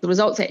 The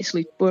results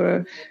actually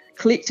were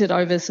collected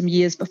over some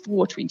years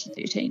before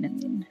 2013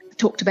 and then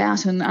talked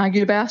about and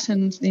argued about,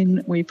 and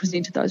then we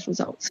presented those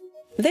results.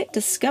 That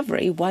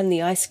discovery won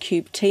the Ice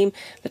Cube team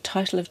the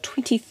title of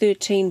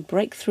 2013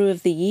 Breakthrough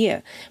of the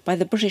Year by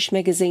the British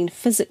magazine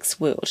Physics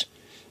World.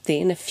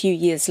 Then, a few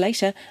years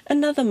later,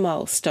 another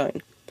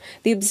milestone.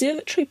 The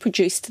observatory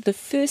produced the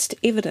first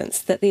evidence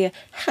that their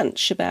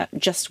hunch about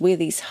just where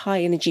these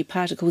high-energy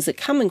particles are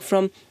coming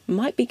from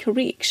might be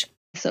correct.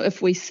 So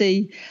if we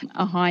see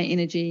a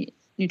high-energy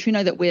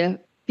neutrino that we're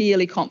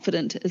fairly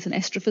confident is an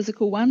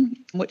astrophysical one,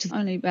 which is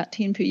only about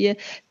 10 per year,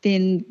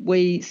 then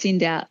we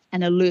send out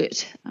an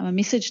alert, a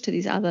message to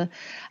these other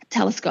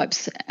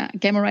telescopes,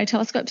 gamma ray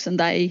telescopes, and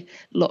they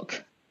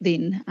look.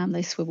 Then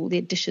they swivel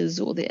their dishes,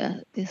 or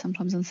they're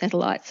sometimes in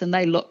satellites, and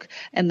they look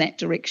in that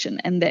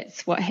direction. And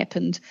that's what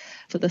happened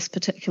for this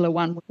particular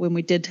one when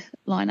we did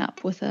line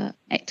up with an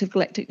active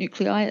galactic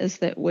nuclei, is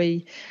that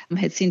we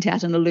had sent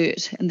out an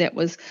alert, and that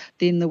was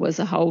then there was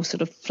a whole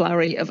sort of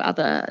flurry of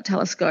other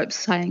telescopes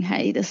saying,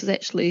 hey, this is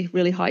actually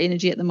really high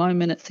energy at the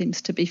moment. It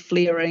seems to be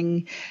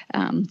flaring.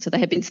 So they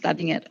had been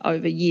studying it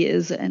over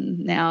years, and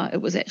now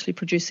it was actually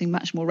producing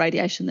much more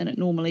radiation than it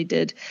normally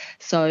did.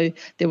 So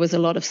there was a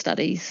lot of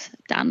studies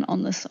done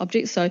on this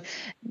object. So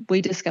we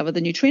discovered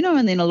the neutrino,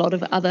 and then a lot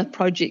of other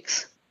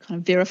projects kind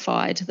of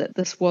verified that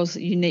this was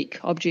a unique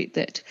object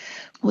that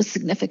was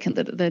significant,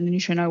 that the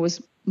neutrino was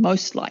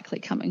most likely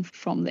coming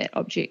from that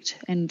object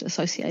and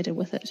associated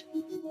with it.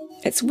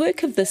 It's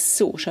work of this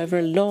sort over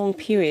a long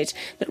period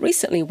that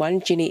recently won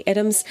Jenny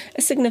Adams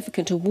a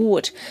significant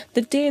award.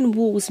 The Dan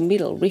Walls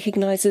Medal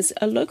recognises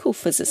a local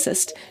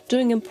physicist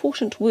doing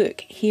important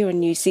work here in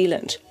New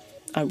Zealand.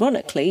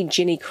 Ironically,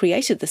 Jenny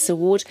created this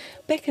award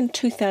back in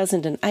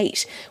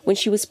 2008 when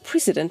she was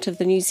president of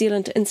the New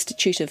Zealand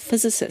Institute of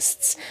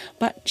Physicists,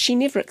 but she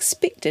never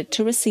expected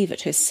to receive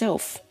it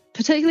herself.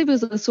 Particularly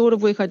because the sort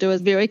of work I do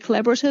is very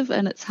collaborative,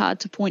 and it's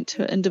hard to point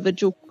to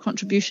individual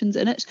contributions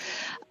in it.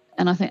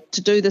 And I think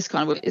to do this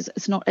kind of work,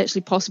 it's not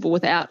actually possible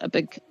without a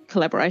big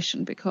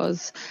collaboration,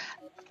 because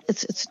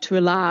it's too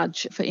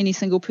large for any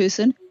single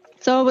person.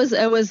 So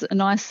it was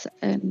nice,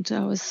 and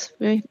I was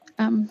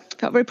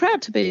felt very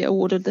proud to be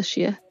awarded this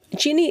year.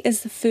 Jenny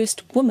is the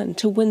first woman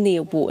to win the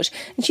award,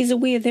 and she's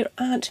aware there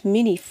aren't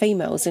many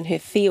females in her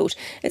field.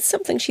 It's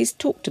something she's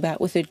talked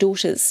about with her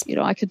daughters.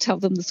 I could tell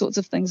them the sorts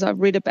of things I've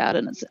read about,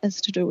 and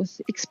it's to do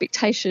with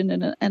expectation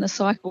and a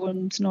cycle,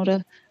 and it's not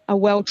a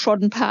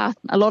well-trodden path.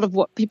 A lot of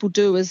what people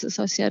do is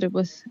associated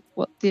with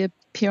what their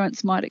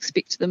parents might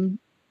expect them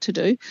to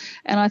do.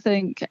 And I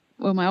think,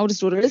 my oldest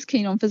daughter is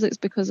keen on physics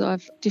because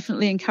I've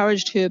definitely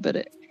encouraged her, but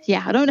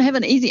I don't have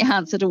an easy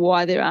answer to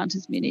why there aren't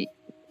as many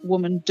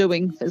women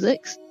doing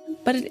physics.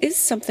 But it is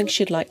something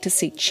she'd like to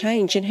see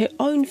change, and her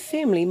own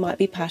family might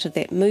be part of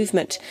that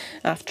movement.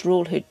 After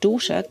all, her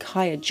daughter,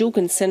 Kaja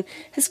Jorgensen,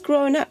 has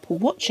grown up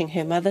watching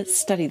her mother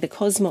study the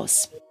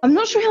cosmos. I'm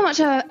not sure how much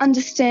I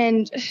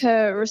understand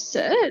her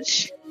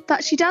research,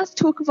 but she does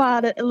talk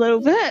about it a little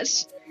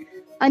bit.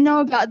 I know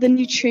about the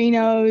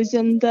neutrinos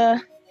and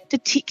the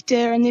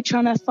detector, and they're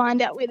trying to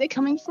find out where they're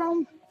coming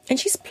from. And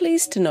she's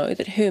pleased to know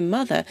that her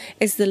mother,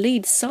 as the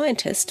lead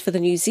scientist for the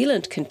New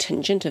Zealand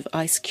contingent of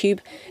IceCube,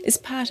 is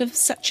part of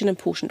such an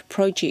important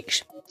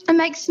project. It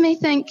makes me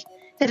think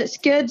that it's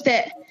good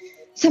that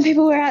some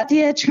people are out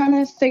there trying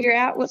to figure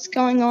out what's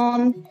going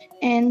on,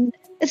 and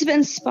it's a bit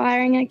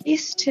inspiring, I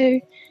guess,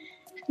 to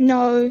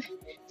know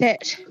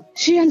that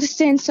she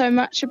understands so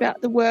much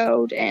about the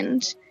world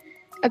and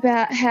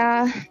about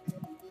how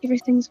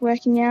everything's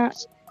working out,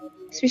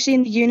 especially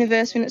in the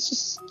universe when it's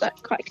just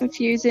quite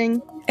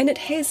confusing. And it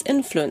has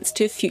influenced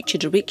her future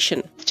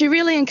direction. She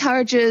really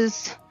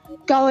encourages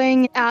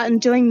going out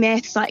and doing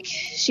maths.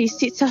 She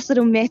sets us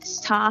little maths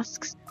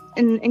tasks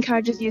and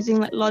encourages using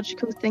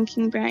logical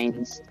thinking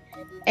brains.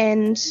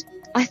 And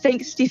I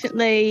think it's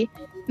definitely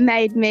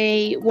made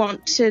me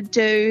want to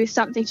do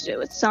something to do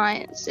with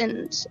science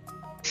and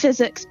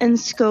physics in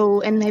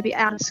school and maybe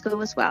out of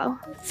school as well.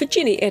 For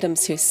Jenny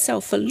Adams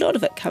herself, a lot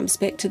of it comes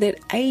back to that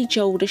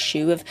age-old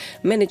issue of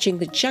managing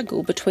the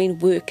juggle between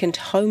work and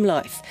home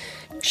life.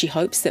 She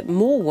hopes that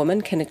more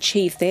women can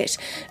achieve that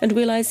and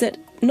realise that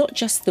not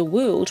just the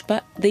world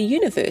but the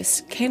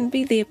universe can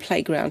be their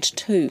playground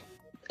too.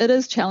 It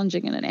is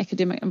challenging in an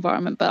academic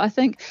environment, but I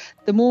think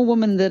the more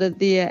women that are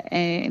there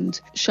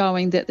and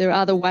showing that there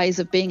are other ways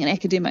of being an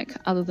academic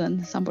other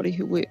than somebody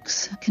who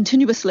works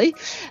continuously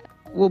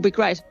will be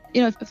great.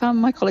 For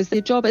my colleagues,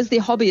 their job is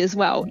their hobby as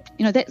well.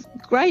 That's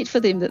great for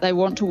them that they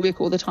want to work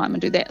all the time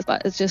and do that,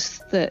 but it's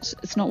just that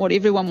it's not what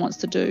everyone wants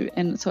to do,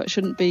 and so it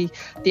shouldn't be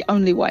the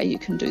only way you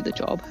can do the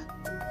job.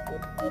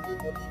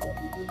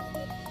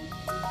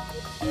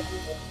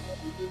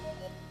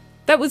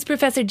 That was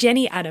Professor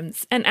Jenny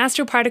Adams, an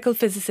astroparticle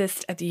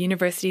physicist at the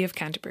University of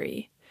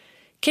Canterbury.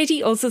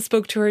 Katy also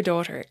spoke to her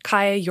daughter,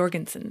 Kaja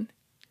Jorgensen.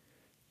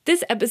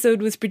 This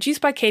episode was produced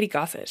by Katy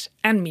Gosset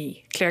and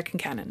me, Claire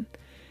Kincannon.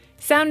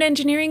 Sound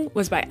engineering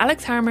was by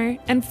Alex Harmer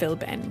and Phil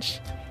Benge.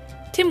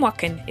 Tim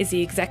Watkin is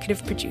the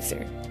executive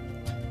producer.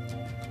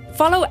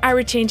 Follow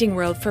Our Changing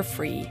World for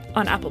free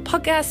on Apple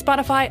Podcasts,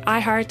 Spotify,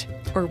 iHeart,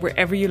 or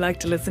wherever you like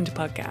to listen to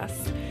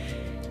podcasts.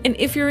 And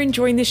if you're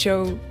enjoying the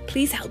show,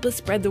 please help us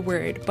spread the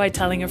word by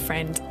telling a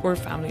friend or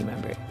family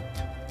member.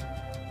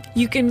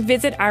 You can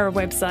visit our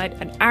website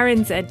at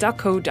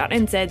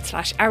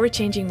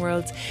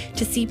rnz.co.nz/ourchangingworlds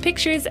to see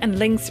pictures and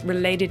links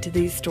related to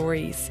these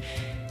stories.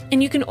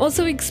 And you can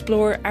also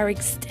explore our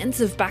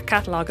extensive back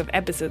catalogue of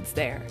episodes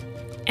there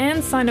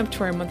and sign up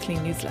to our monthly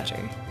newsletter.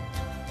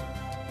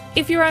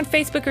 If you're on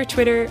Facebook or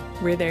Twitter,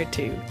 we're there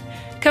too.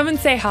 Come and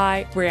say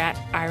hi, we're at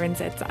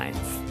RNZ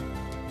Science.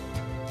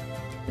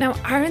 Now,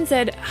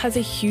 RNZ has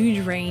a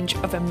huge range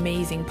of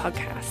amazing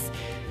podcasts.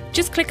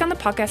 Just click on the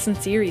Podcasts and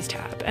Series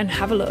tab and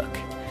have a look.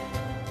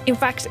 In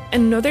fact,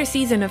 another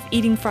season of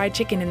Eating Fried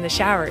Chicken in the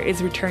Shower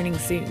is returning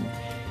soon.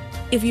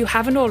 If you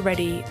haven't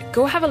already,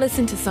 go have a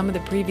listen to some of the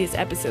previous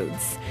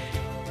episodes.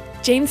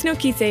 James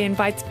Nokise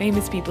invites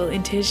famous people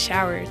into his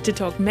shower to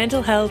talk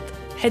mental health,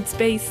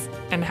 headspace,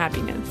 and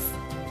happiness.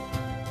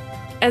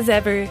 As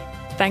ever,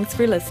 thanks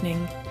for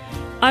listening.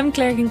 I'm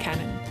Claire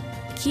Kincannon.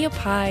 Kia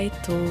pai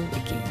tō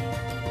wiki.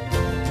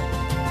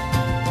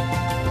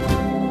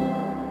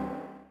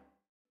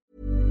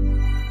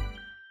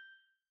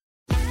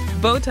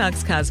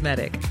 Botox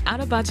Cosmetic,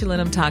 out of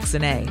botulinum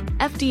toxin A,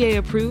 FDA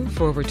approved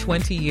for over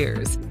 20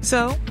 years.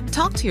 So,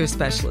 talk to your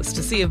specialist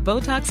to see if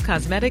Botox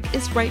Cosmetic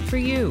is right for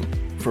you.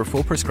 For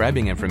full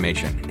prescribing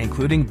information,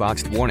 including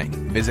boxed warning,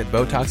 visit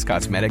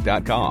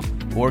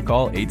BotoxCosmetic.com or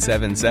call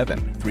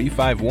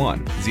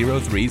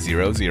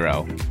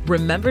 877-351-0300.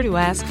 Remember to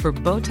ask for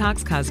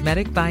Botox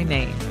Cosmetic by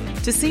name.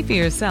 To see for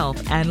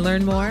yourself and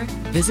learn more,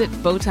 visit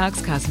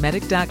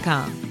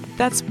BotoxCosmetic.com.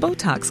 That's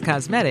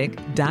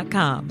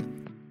BotoxCosmetic.com.